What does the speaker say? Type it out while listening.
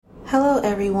Hello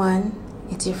everyone,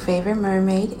 it's your favorite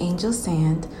mermaid, Angel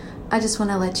Sand. I just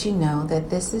want to let you know that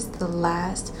this is the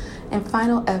last and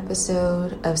final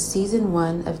episode of Season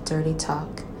 1 of Dirty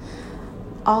Talk.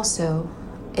 Also,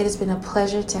 it has been a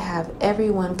pleasure to have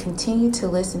everyone continue to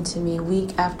listen to me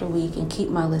week after week and keep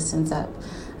my listens up.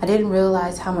 I didn't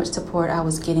realize how much support I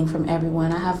was getting from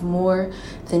everyone. I have more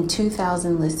than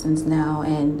 2,000 listens now,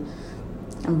 and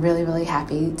I'm really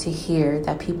happy to hear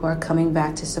that people are coming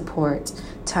back to support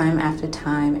time after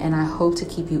time, and I hope to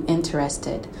keep you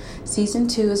interested. Season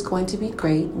 2 is going to be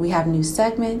great. We have new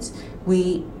segments.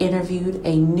 We interviewed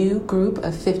a new group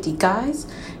of 50 guys,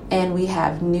 and we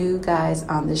have new guys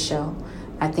on the show.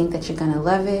 I think that you're going to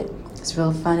love it. It's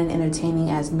real fun and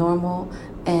entertaining as normal.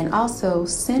 And also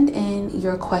send in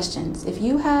your questions. If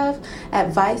you have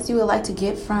advice you would like to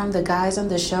get from the guys on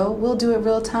the show, we'll do it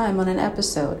real time on an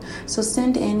episode. So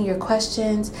send in your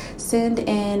questions, send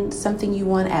in something you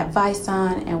want advice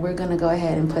on, and we're going to go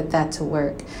ahead and put that to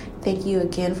work. Thank you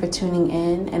again for tuning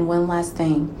in. And one last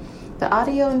thing. The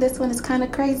audio in this one is kind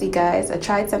of crazy, guys. I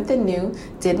tried something new,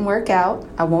 didn't work out.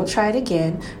 I won't try it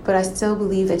again, but I still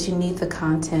believe that you need the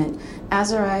content.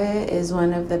 Azariah is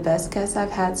one of the best guests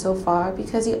I've had so far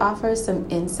because he offers some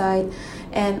insight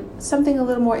and something a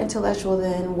little more intellectual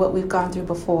than what we've gone through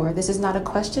before. This is not a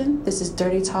question. This is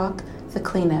Dirty Talk, the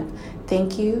cleanup.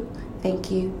 Thank you.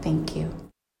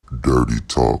 Dirty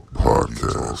Talk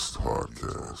Podcast.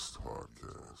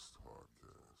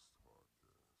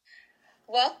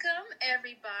 Welcome,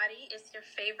 everybody. It's your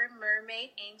favorite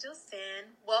mermaid, Angel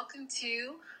Sand. Welcome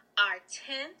to our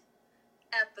 10th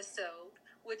episode,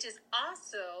 which is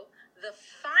also the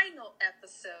final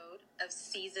episode of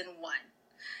Season 1.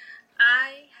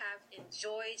 I have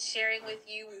enjoyed sharing with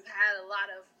you. We've had a lot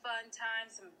of fun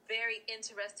times, some very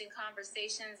interesting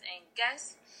conversations and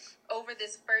guests over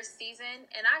this first season,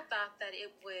 and I thought that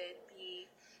it would be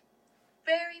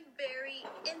very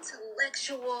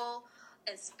intellectual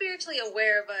and spiritually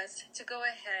aware of us to go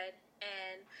ahead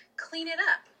and clean it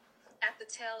up at the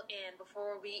tail end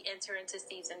before we enter into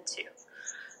Season 2.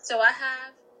 So I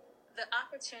have the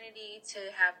opportunity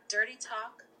to have Dirty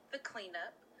Talk, the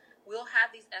cleanup. We'll have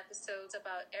these episodes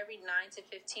about every 9 to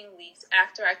 15 weeks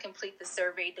after I complete the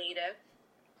survey data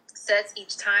sets.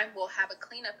 Each time we'll have a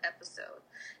cleanup episode,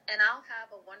 and I'll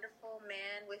have a wonderful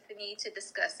man with me to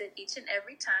discuss it each and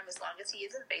every time as long as he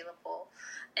is available.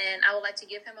 And I would like to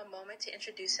give him a moment to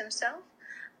introduce himself.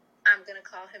 I'm going to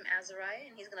call him Azariah,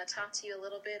 and he's going to talk to you a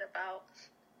little bit about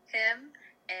him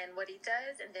and what he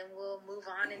does, and then we'll move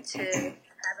on into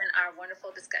having our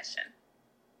wonderful discussion.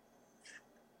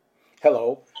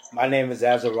 Hello, my name is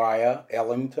Azariah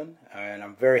Ellington, and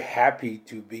I'm very happy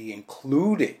to be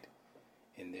included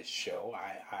in this show.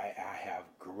 I have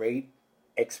great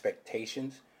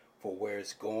expectations for where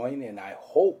it's going, and I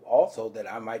hope also that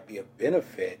I might be a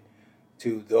benefit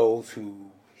to those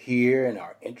who hear and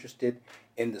are interested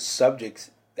in the subjects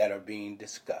that are being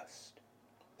discussed.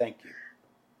 Thank you.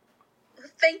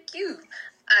 Thank you.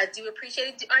 I do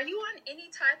appreciate it. Are you on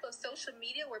any type of social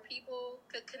media where people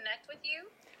could connect with you?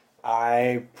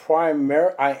 I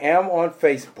am on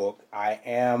Facebook. I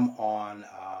am on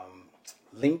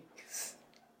Links.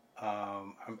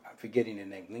 I'm forgetting the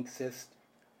name. Linksist.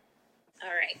 All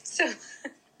right. So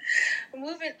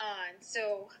moving on.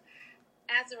 So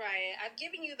Azariah, I've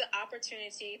given you the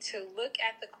opportunity to look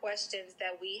at the questions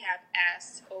that we have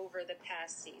asked over the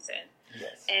past season.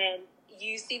 Yes. And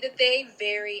you see that they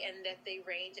vary and that they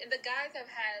range. And the guys have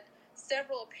had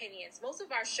several opinions. Most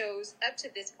of our shows up to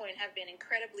this point have been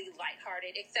incredibly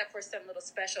lighthearted, except for some little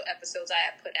special episodes I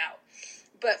have put out.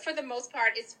 But for the most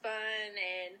part, it's fun,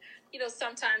 and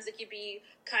sometimes it can be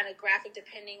kind of graphic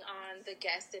depending on the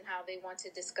guest and how they want to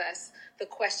discuss the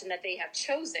question that they have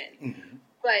chosen. Mm-hmm.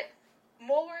 But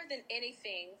more than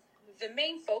anything, the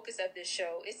main focus of this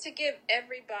show is to give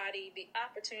everybody the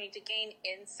opportunity to gain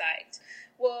insight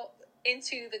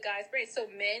into the guy's brain. So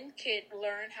men can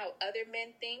learn how other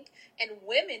men think, and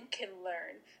women can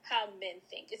learn how men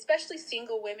think, especially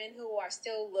single women who are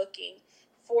still looking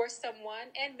for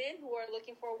someone, and men who are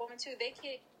looking for a woman too. They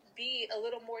can be a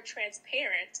little more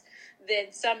transparent than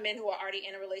some men who are already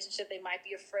in a relationship. They might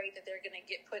be afraid that they're going to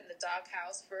get put in the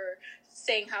doghouse for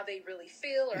saying how they really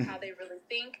feel or how they really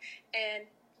think. And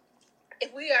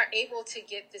if we are able to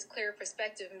get this clear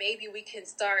perspective, maybe we can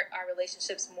start our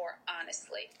relationships more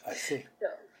honestly. I see. So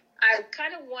I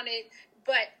kind of wanted,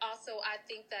 but also I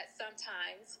think that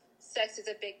sometimes sex is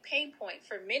a big pain point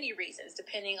for many reasons,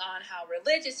 depending on how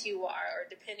religious you are, or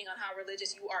depending on how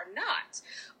religious you are not,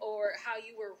 or how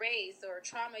you were raised, or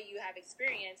trauma you have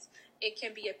experienced. It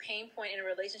can be a pain point in a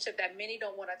relationship that many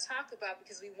don't want to talk about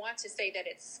because we want to say that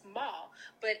it's small.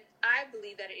 But I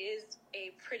believe that it is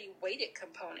a pretty weighted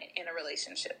component in a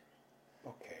relationship.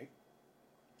 Okay.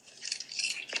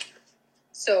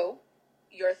 So,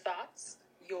 your thoughts,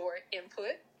 your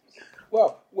input?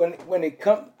 Well, when it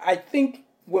comes, I think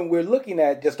when we're looking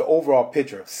at just the overall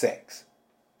picture of sex,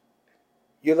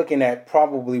 you're looking at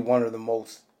probably one of the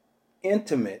most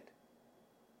intimate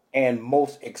and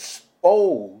most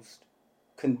exposed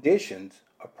conditions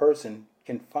a person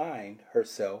can find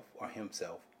herself or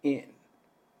himself in.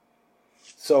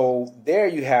 So there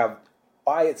you have,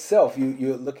 by itself,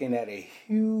 you're looking at a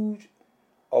huge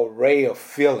array of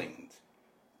feelings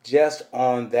just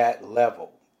on that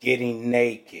level. Getting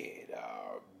naked,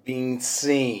 being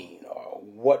seen, or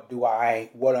what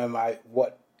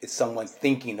is someone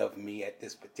thinking of me at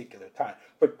this particular time,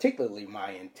 particularly my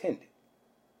intended.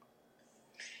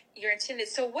 Your intended.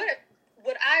 So what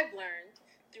I've learned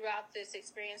throughout this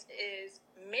experience is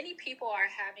many people are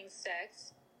having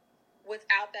sex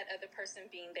without that other person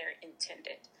being their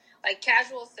intended. Like,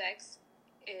 casual sex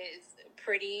is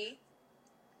pretty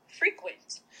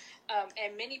frequent.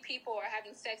 And many people are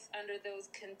having sex under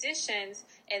those conditions,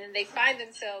 and then they find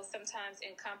themselves sometimes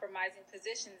in compromising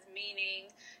positions, meaning,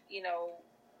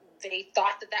 they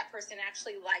thought that person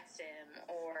actually liked them,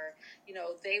 or,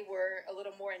 they were a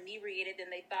little more inebriated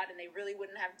than they thought, and they really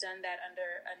wouldn't have done that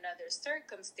under another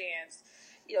circumstance.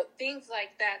 Things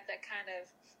like that kind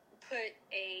of put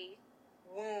a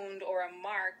wound or a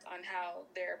mark on how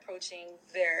they're approaching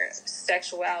their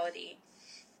sexuality.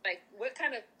 Like, what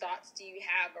kind of thoughts do you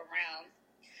have around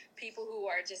people who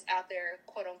are just out there,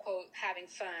 quote unquote, having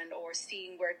fun or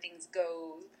seeing where things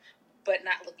go, but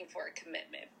not looking for a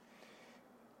commitment?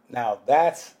 Now,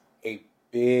 that's a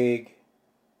big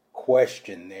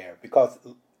question there, because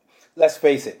let's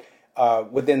face it,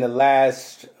 within the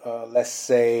last, let's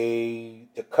say,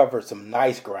 to cover some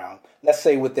nice ground, let's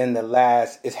say within the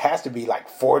last, it has to be like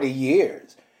 40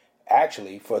 years.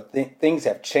 Actually, for things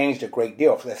have changed a great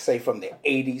deal. Let's say from the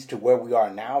 80s to where we are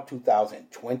now,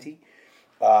 2020.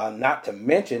 Not to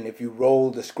mention, if you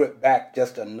roll the script back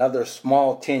just another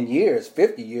small 10 years,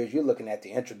 50 years, you're looking at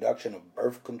the introduction of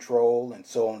birth control and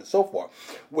so on and so forth,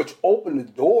 which opened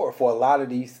the door for a lot of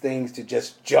these things to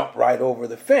just jump right over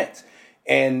the fence.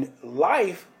 And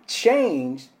life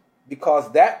changed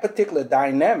because that particular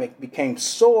dynamic became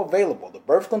so available. The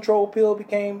birth control pill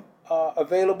became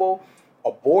available.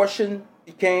 Abortion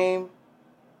became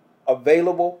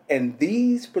available, and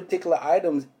these particular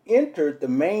items entered the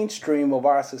mainstream of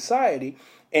our society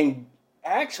and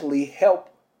actually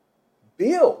helped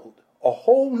build a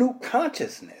whole new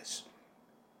consciousness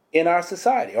in our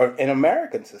society, or in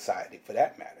American society for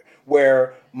that matter,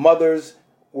 where mothers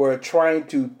were trying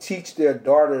to teach their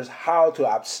daughters how to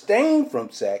abstain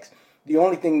from sex. The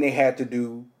only thing they had to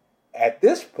do at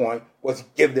this point was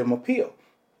give them a pill.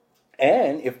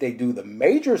 And if they do the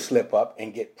major slip up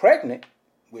and get pregnant,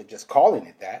 we're just calling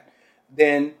it that,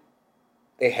 then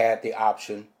they had the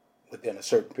option within a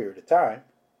certain period of time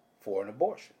for an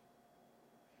abortion.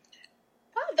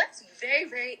 Wow, that's very,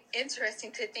 very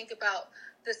interesting to think about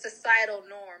the societal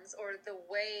norms, or the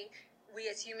way we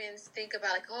as humans think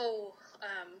about, like,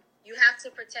 you have to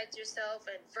protect yourself,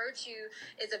 and virtue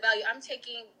is a value. I'm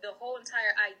taking the whole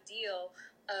entire ideal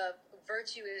of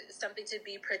virtue is something to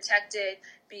be protected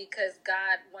because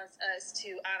God wants us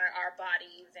to honor our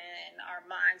bodies and our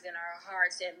minds and our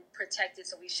hearts and protect it,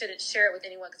 so we shouldn't share it with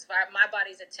anyone, because if my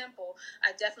body's a temple,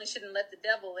 I definitely shouldn't let the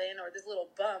devil in, or this little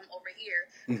bum over here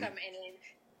come in and,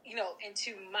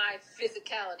 into my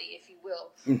physicality, if you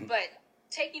will. But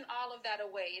taking all of that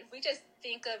away, if we just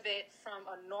think of it from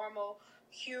a normal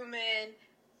human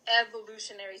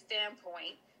evolutionary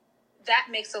standpoint, that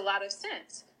makes a lot of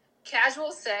sense.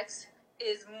 Casual sex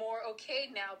is more okay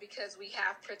now because we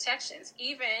have protections,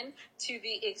 even to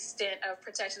the extent of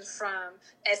protections from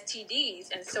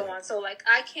STDs and so on. So, like,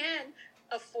 I can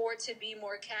afford to be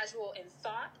more casual in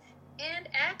thought and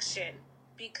action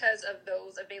because of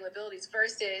those availabilities,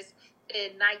 versus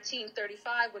in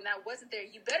 1935, when that wasn't there.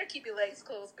 You better keep your legs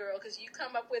closed, girl, because you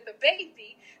come up with a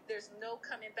baby, there's no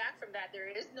coming back from that. There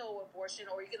is no abortion,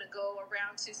 or you're going to go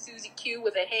around to Susie Q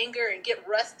with a hanger and get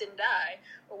rust and die,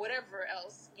 or whatever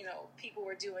else, people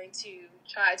were doing to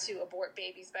try to abort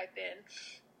babies back then.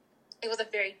 It was a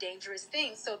very dangerous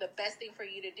thing. So the best thing for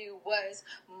you to do was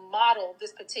model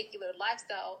this particular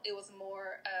lifestyle. It was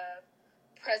more of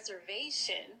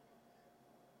preservation,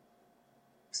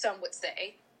 some would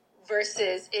say,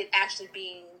 versus it actually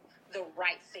being the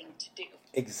right thing to do.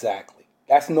 Exactly.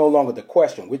 That's no longer the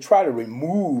question. We try to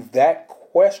remove that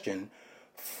question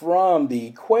from the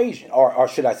equation, or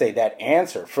should I say that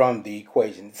answer from the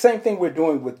equation. Same thing we're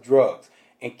doing with drugs.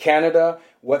 In Canada,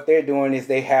 what they're doing is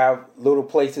they have little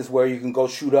places where you can go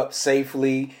shoot up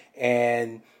safely,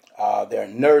 and there are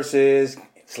nurses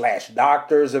 /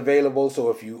 doctors available.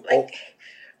 So if you...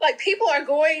 Like people are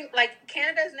going, like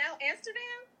Canada is now Amsterdam?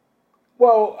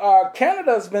 Well,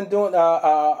 Canada's been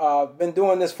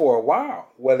doing this for a while,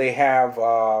 where they have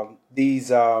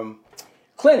these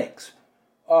clinics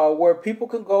where people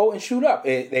can go and shoot up.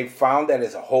 They found that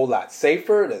it's a whole lot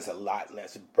safer. There's a lot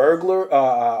less burglar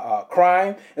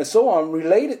crime and so on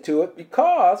related to it,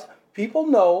 because people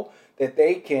know that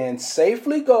they can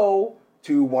safely go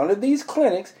to one of these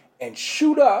clinics and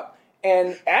shoot up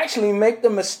and actually make the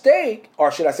mistake,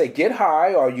 or should I say get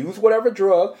high or use whatever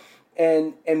drug,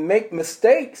 and make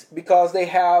mistakes because they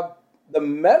have the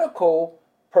medical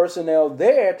personnel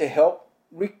there to help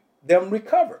them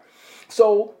recover.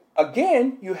 So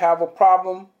again, you have a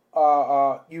problem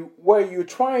where you're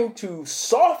trying to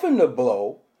soften the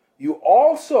blow. You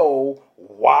also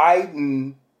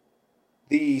widen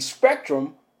the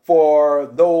spectrum for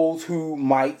those who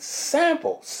might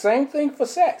sample. Same thing for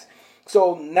sex.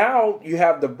 So now you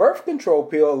have the birth control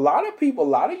pill. A lot of people, a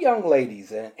lot of young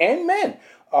ladies and men,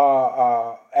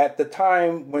 at the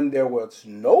time when there was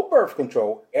no birth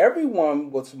control,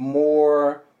 everyone was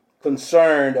more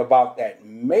concerned about that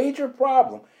major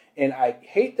problem. And I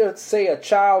hate to say a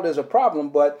child is a problem,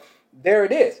 but there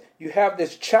it is. You have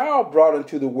this child brought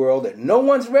into the world that no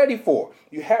one's ready for.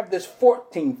 You have this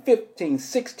 14, 15,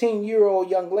 16-year-old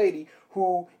young lady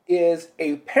who is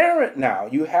a parent now.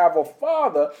 You have a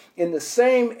father in the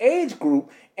same age group,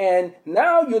 and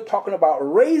now you're talking about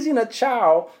raising a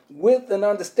child with an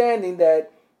understanding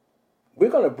that we're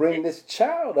going to bring this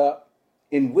child up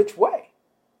in which way?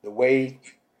 The way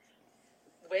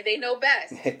they know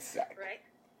best. Exactly. Right?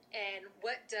 And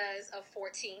what does a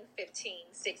 14, 15,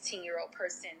 16-year-old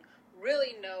person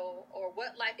really know, or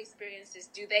what life experiences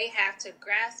do they have to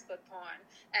grasp upon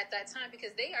at that time, because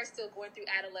they are still going through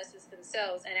adolescence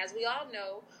themselves. And as we all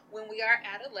know, when we are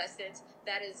adolescents,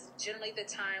 that is generally the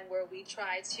time where we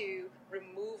try to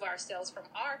remove ourselves from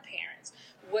our parents.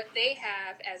 What they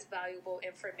have as valuable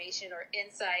information or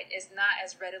insight is not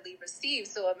as readily received.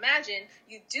 So imagine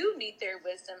you do need their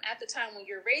wisdom at the time when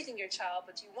you're raising your child,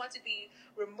 but you want to be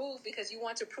removed because you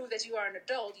want to prove that you are an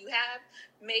adult. You have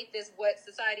made this what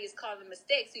society is calling a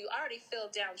mistake, so you already feel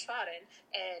downtrodden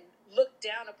and looked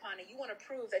down upon, and you want to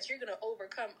prove that you're going to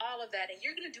overcome all of that, and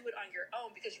you're going to do it on your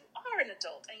own because you are an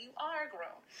adult and you are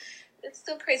grown. It's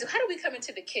still crazy. How do we come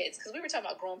into the kids? Because we were talking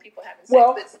about grown people having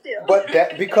sex, but still. But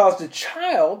that, because the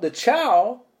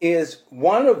child is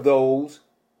one of those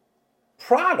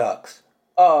products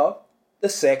of the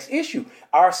sex issue.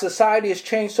 Our society has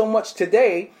changed so much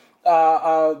today.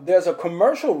 There's a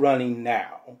commercial running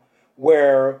now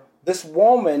where this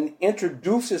woman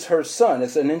introduces her son.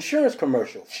 It's an insurance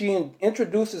commercial. She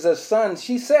introduces her son.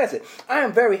 She says it. I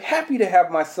am very happy to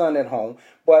have my son at home,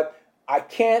 but I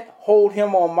can't hold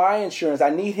him on my insurance.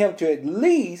 I need him to at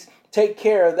least take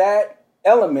care of that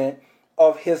element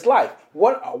of his life.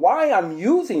 Why I'm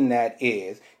using that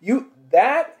is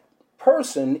that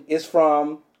person is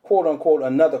from quote unquote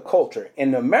another culture.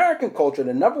 In the American culture,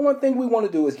 the number one thing we want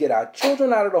to do is get our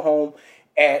children out of the home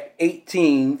at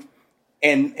 18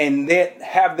 and then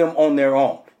have them on their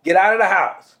own. Get out of the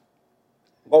house.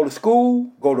 Go to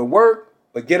school, go to work,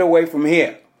 but get away from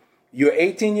here. You're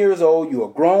 18 years old, you're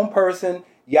a grown person,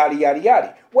 yada, yada,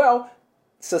 yada. Well,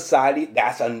 society,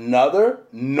 that's another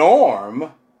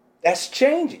norm that's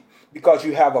changing because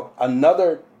you have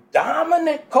another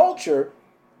dominant culture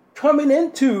coming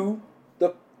into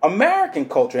the American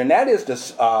culture, and that is the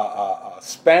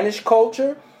Spanish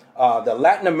culture, the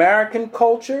Latin American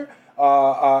culture,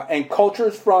 and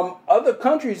cultures from other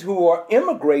countries who are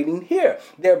immigrating here.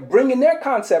 They're bringing their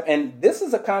concept, and this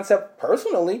is a concept,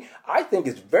 personally, I think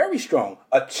is very strong.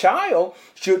 A child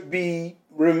should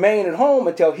remain at home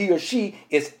until he or she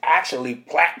is actually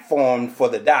platformed for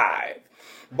the dive.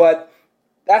 But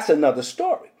that's another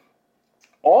story.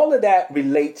 All of that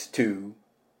relates to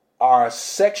our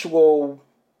sexual,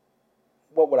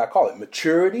 what would I call it,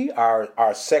 maturity,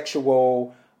 our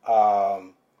sexual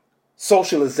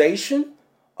socialization,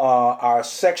 our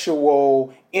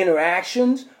sexual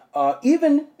interactions,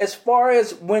 even as far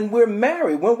as when we're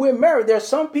married. When we're married, there are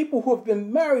some people who have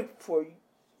been married for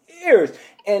years,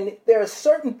 and there are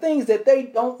certain things that they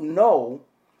don't know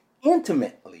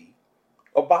intimately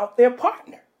about their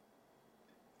partner.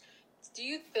 Do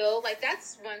you feel like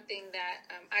that's one thing that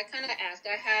I kind of ask?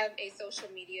 I have a social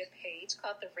media page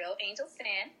called The Real Angel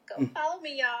Sand. Go follow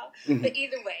me, y'all. But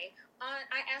either way,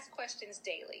 I ask questions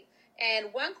daily.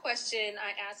 And one question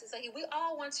I ask is like, we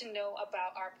all want to know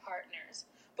about our partners.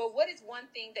 But what is one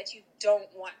thing that you don't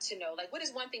want to know? Like, what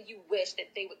is one thing you wish that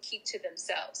they would keep to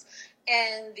themselves?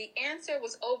 And the answer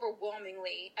was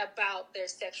overwhelmingly about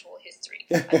their sexual history.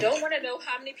 I don't want to know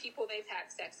how many people they've had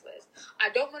sex with. I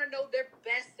don't want to know their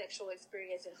best sexual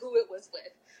experience and who it was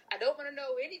with. I don't want to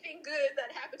know anything good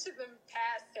that happened to them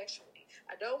past sexually.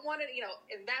 I don't want to,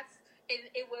 and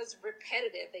it was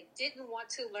repetitive. They didn't want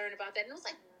to learn about that. And it was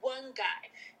like one guy.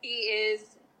 He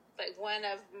is like one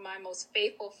of my most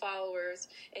faithful followers,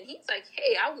 and he's like,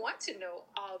 hey, I want to know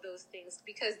all those things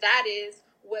because that is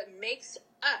what makes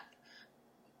up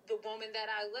the woman that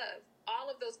I love. All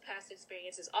of those past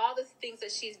experiences, all the things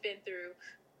that she's been through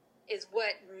is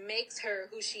what makes her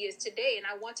who she is today, and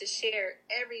I want to share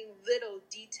every little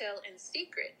detail and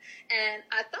secret. And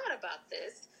I thought about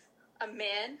this. A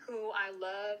man who I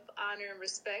love, honor, and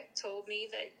respect told me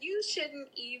that you shouldn't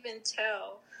even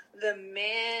tell the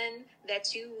man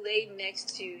that you lay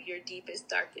next to your deepest,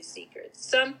 darkest secrets.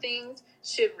 Some things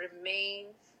should remain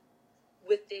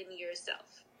within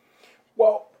yourself.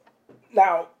 Well,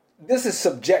 now, this is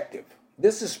subjective.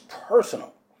 This is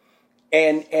personal.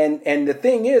 And the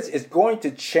thing is, it's going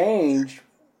to change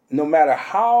no matter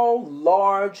how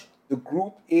large the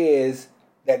group is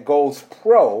that goes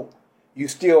pro. You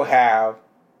still have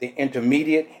the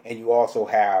intermediate and you also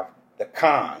have the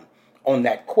con on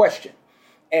that question.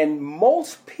 And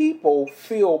most people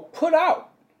feel put out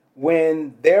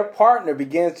when their partner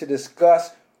begins to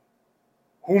discuss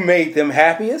who made them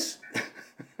happiest.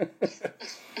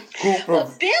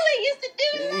 Well, Billy used to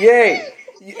do that. Yay.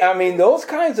 I mean, those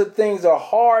kinds of things are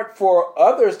hard for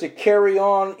others to carry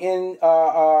on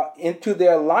into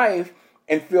their life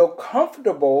and feel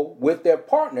comfortable with their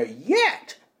partner.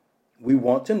 Yet, we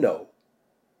want to know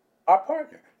our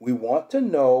partner. We want to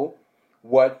know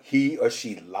what he or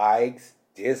she likes,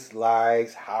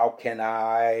 dislikes, how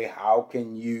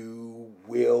can you,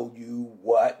 will you,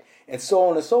 what, and so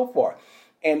on and so forth.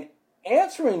 And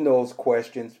answering those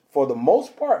questions, for the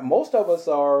most part, most of us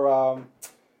are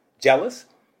jealous.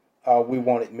 We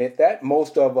won't admit that.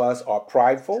 Most of us are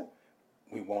prideful.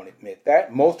 We won't admit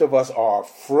that. Most of us are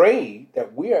afraid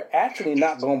that we are actually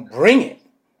not going to bring it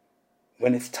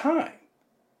when it's time.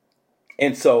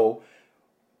 And so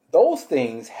those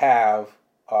things have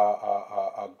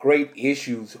great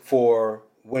issues for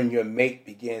when your mate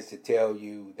begins to tell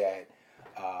you that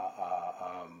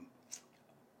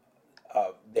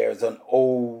there's an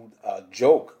old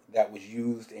joke that was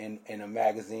used in a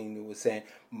magazine that was saying,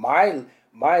 my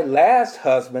last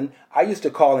husband, I used to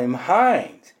call him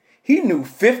Heinz. He knew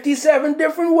 57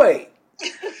 different ways.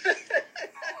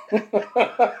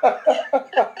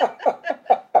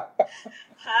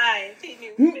 Heinz, he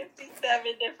knew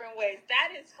 57 different ways.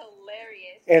 That is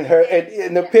hilarious.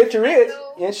 And the picture is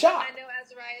in shock. I know,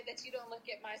 Azariah, that you don't look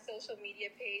at my social media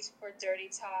page for Dirty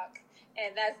Talk,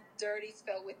 and that's dirty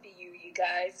spelled with the U, you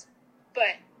guys.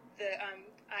 But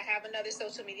I have another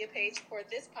social media page for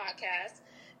this podcast,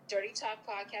 Dirty Talk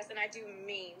Podcast, and I do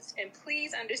memes. And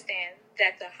please understand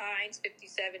that the Heinz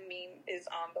 57 meme is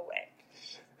on the way.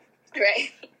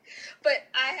 Right? But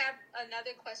I have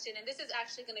another question, and this is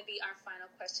actually going to be our final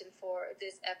question for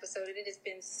this episode. And it has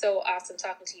been so awesome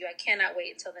talking to you. I cannot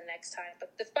wait until the next time.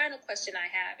 But the final question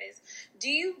I have is, do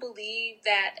you believe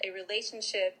that a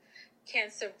relationship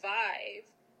can survive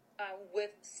with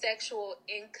sexual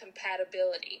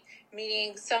incompatibility,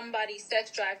 meaning somebody's sex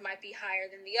drive might be higher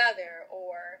than the other,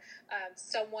 or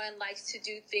someone likes to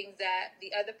do things that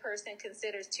the other person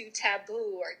considers too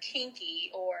taboo or kinky,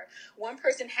 or one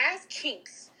person has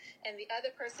kinks and the other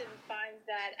person finds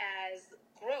that as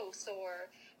gross or,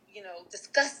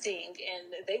 disgusting,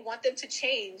 and they want them to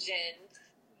change and,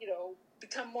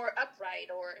 become more upright,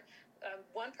 or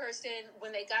one person,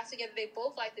 when they got together, they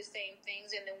both like the same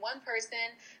things, and then one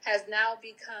person has now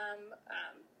become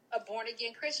a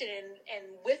born-again Christian, and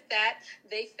with that,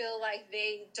 they feel like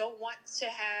they don't want to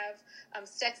have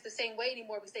sex the same way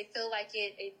anymore because they feel like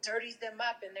it dirties them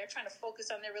up, and they're trying to focus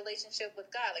on their relationship with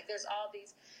God. Like, there's all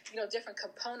these, different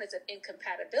components of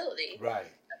incompatibility. Right.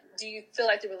 Do you feel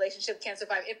like the relationship can't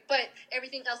survive? But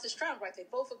everything else is strong, right? They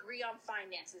both agree on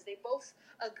finances. They both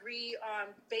agree on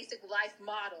basic life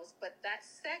models. But that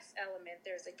sex element,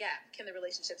 there's a gap. Can the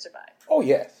relationship survive? Oh,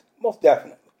 yes. Most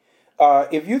definitely.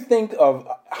 If you think of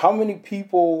how many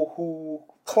people who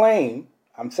claim,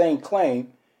 I'm saying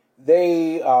claim,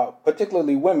 they,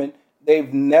 particularly women,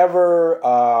 they've never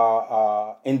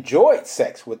enjoyed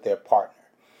sex with their partner.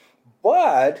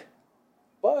 But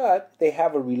but they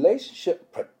have a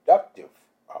relationship, productive,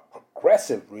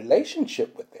 progressive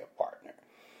relationship with their partner.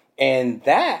 And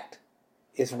that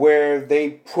is where they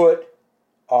put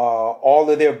all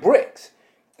of their bricks,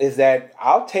 is that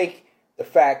I'll take the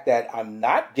fact that I'm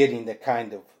not getting the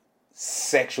kind of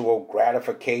sexual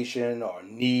gratification or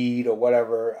need or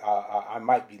whatever I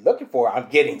might be looking for. I'm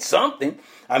getting something,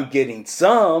 I'm getting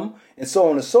some, and so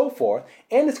on and so forth.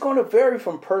 And it's going to vary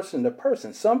from person to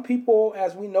person. Some people,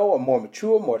 as we know, are more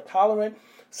mature, more tolerant.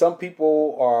 Some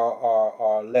people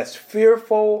are less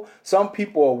fearful. Some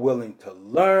people are willing to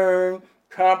learn,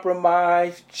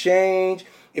 compromise, change.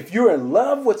 If you're in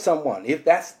love with someone, if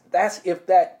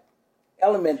that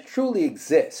element truly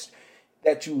exists,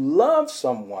 that you love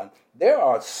someone, there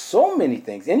are so many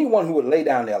things. Anyone who would lay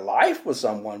down their life for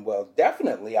someone, well,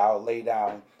 definitely I'll lay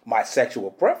down my sexual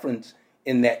preference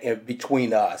in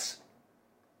between us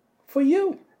for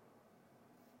you.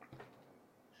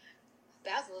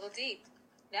 That's a little deep.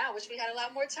 Now I wish we had a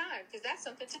lot more time, because that's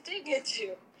something to dig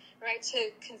into, right?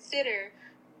 To consider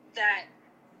that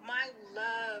my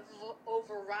love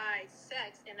overrides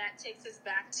sex, and that takes us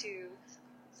back to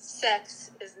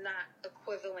sex is not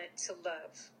equivalent to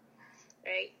love,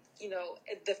 right? You know,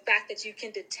 the fact that you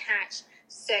can detach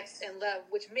sex and love,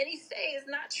 which many say is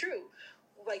not true.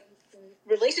 Like,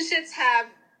 relationships have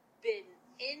been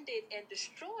ended and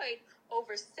destroyed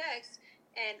over sex,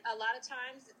 and a lot of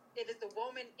times it is the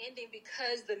woman ending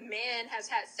because the man has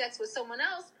had sex with someone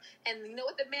else. And you know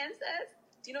what the man says?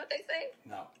 Do you know what they say?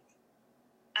 No.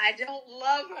 I don't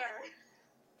love her.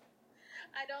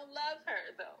 I don't love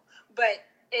her, though. But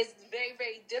it's very,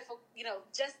 very difficult, you know,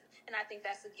 and I think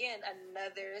that's, again,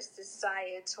 another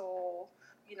societal,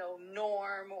 you know,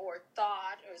 norm or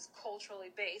thought, or is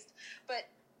culturally based. But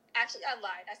actually, I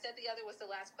lied. I said the other was the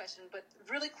last question, but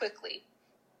really quickly,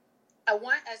 I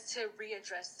want us to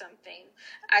readdress something.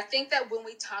 I think that when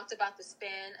we talked about the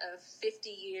span of 50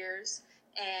 years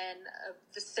and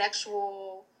the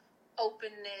sexual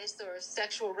openness or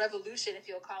sexual revolution, if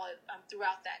you'll call it,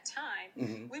 throughout that time,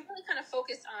 we really kind of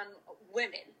focused on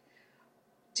women.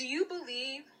 Do you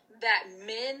believe that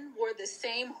men were the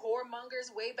same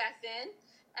whoremongers way back then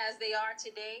as they are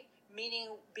today?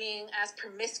 Meaning being as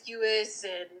promiscuous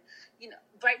and, you know,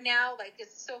 right now, like,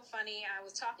 it's so funny. I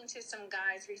was talking to some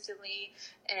guys recently,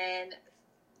 and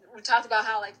we talked about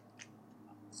how, like,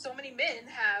 so many men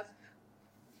have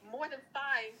more than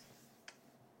 5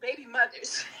 baby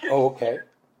mothers. Oh, okay.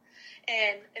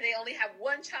 and they only have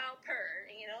 1 child per,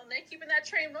 you know, and they're keeping that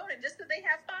train rolling. Just because they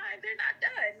have 5, they're not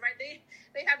done, right? They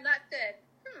have not said,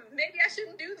 maybe I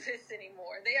shouldn't do this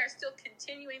anymore. They are still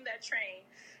continuing that train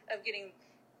of getting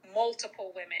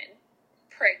multiple women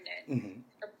pregnant.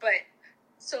 But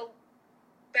so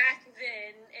back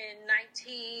then in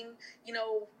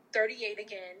 1938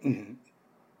 again,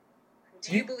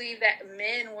 do you believe that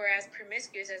men were as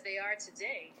promiscuous as they are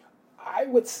today? I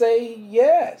would say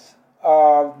yes.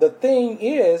 The thing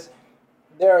is,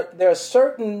 there are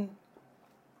certain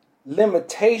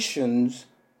limitations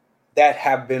that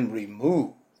have been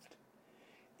removed.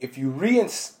 If you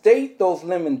reinstate those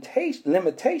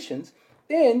limitations,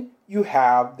 then you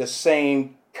have the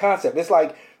same concept. It's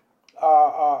like,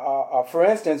 for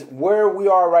instance, where we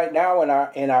are right now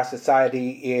in our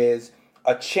society is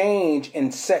a change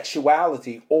in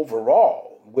sexuality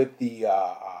overall with the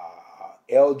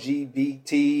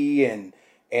LGBT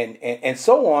and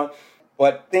so on.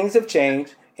 But things have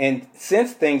changed, and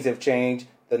since things have changed,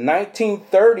 the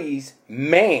 1930s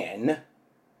man,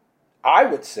 I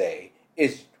would say,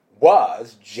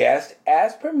 was just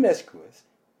as promiscuous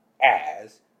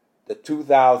as the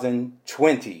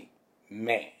 2020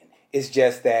 man. It's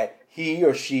just that he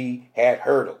or she had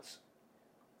hurdles.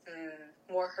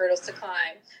 More hurdles to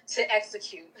climb, to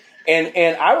execute.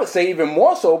 And I would say even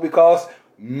more so because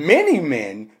many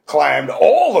men climbed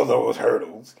all of those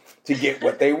hurdles to get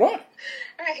what they wanted.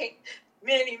 Right.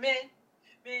 Many men.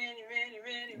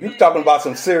 You're talking about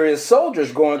some serious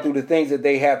soldiers going through the things that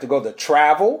they have to go to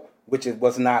travel, which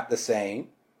was not the same.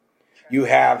 You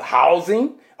have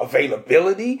housing,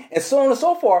 availability, and so on and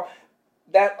so forth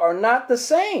that are not the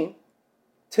same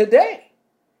today.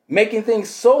 Making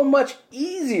things so much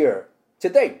easier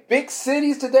today. Big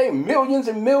cities today, millions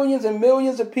and millions and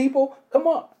millions of people. Come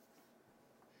on.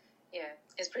 Yeah,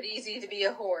 it's pretty easy to be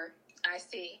a whore. I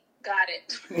see. Got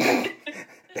it.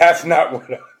 That's not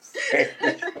what I'm saying.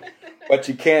 But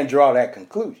you can draw that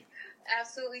conclusion.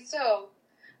 Absolutely so.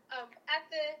 At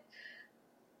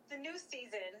the new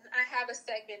season, I have a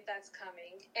segment that's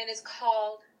coming, and it's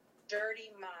called Dirty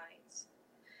Minds.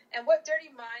 And what Dirty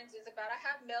Minds is about, I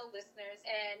have male listeners,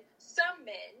 and some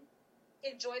men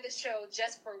enjoy the show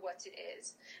just for what it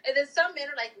is. And then some men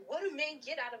are like, what do men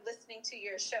get out of listening to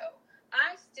your show?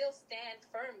 I still stand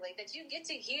firmly that you get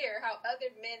to hear how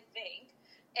other men think,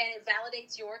 and it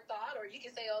validates your thought, or you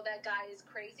can say, oh, that guy is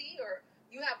crazy, or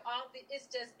you have it's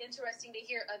just interesting to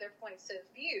hear other points of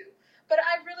view. But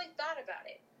I really thought about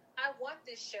it. I want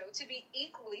this show to be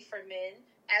equally for men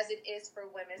as it is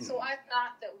for women. So I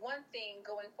thought that one thing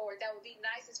going forward that would be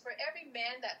nice is for every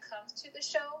man that comes to the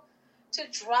show to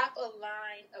drop a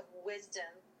line of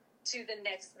wisdom to the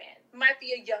next man. It might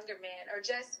be a younger man, or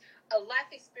just a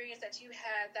life experience that you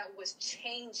had that was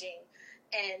changing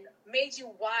and made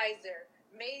you wiser,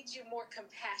 made you more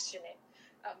compassionate,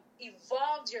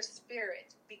 evolved your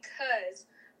spirit because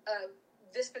of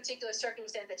this particular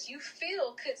circumstance that you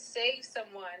feel could save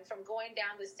someone from going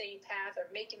down the same path or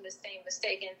making the same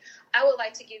mistake. And I would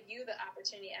like to give you the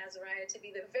opportunity, Azariah, to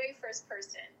be the very first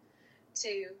person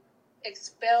to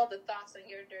expel the thoughts on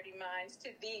your dirty minds to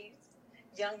these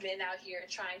young men out here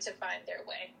trying to find their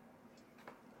way.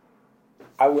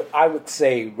 I would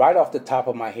say right off the top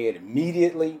of my head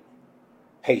immediately,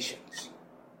 patience.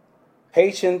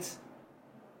 Patience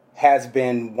has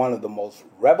been one of the most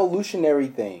revolutionary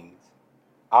things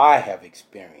I have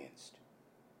experienced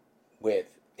with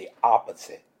the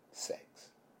opposite sex.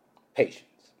 Patience.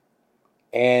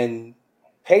 And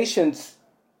patience,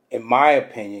 in my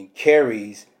opinion,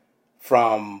 carries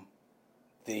from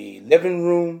the living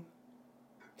room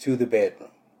to the bedroom.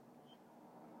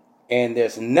 And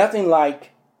there's nothing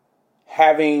like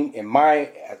having,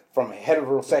 from a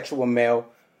heterosexual male,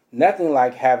 nothing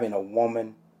like having a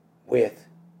woman with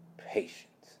patience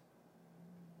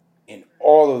in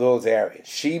all of those areas.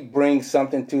 She brings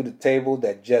something to the table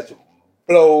that just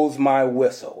blows my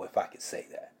whistle, if I could say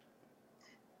that.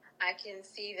 I can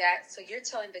see that. So you're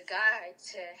telling the guy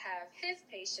to have his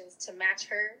patience to match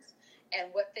hers, and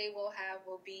what they will have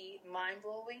will be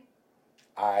mind-blowing?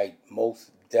 I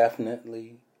most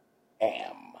definitely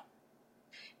am.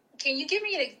 Can you give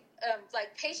me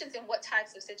patience in what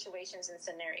types of situations and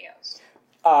scenarios?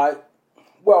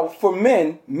 Well, for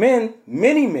many men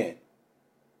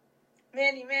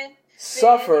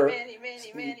suffer.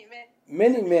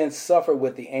 Many men suffer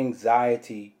with the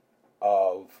anxiety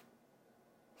of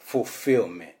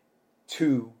fulfillment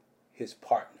to his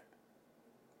partner.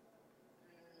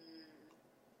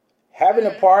 Having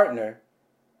a partner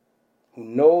who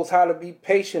knows how to be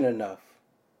patient enough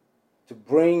to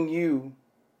bring you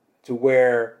to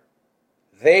where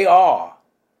they are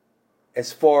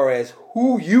as far as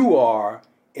who you are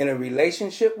in a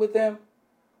relationship with them,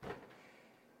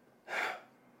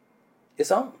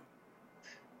 it's on.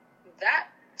 That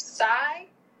sigh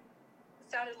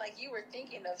sounded like you were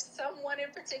thinking of someone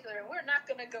in particular, and we're not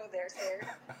going to go there, sir.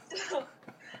 So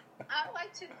I'd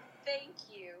like to thank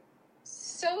you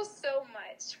so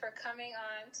much for coming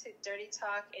on to Dirty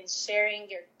Talk and sharing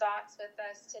your thoughts with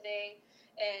us today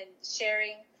and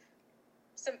sharing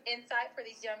some insight for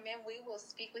these young men. We will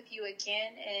speak with you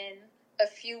again in a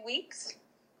few weeks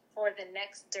for the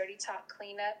next Dirty Talk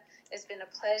cleanup. It's been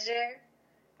a pleasure.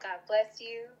 God bless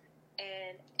you.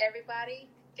 And everybody,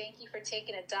 thank you for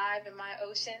taking a dive in my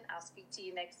ocean. I'll speak to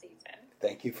you next season.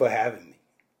 Thank you for having me.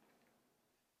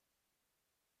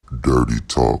 Dirty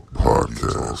Talk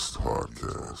Podcast.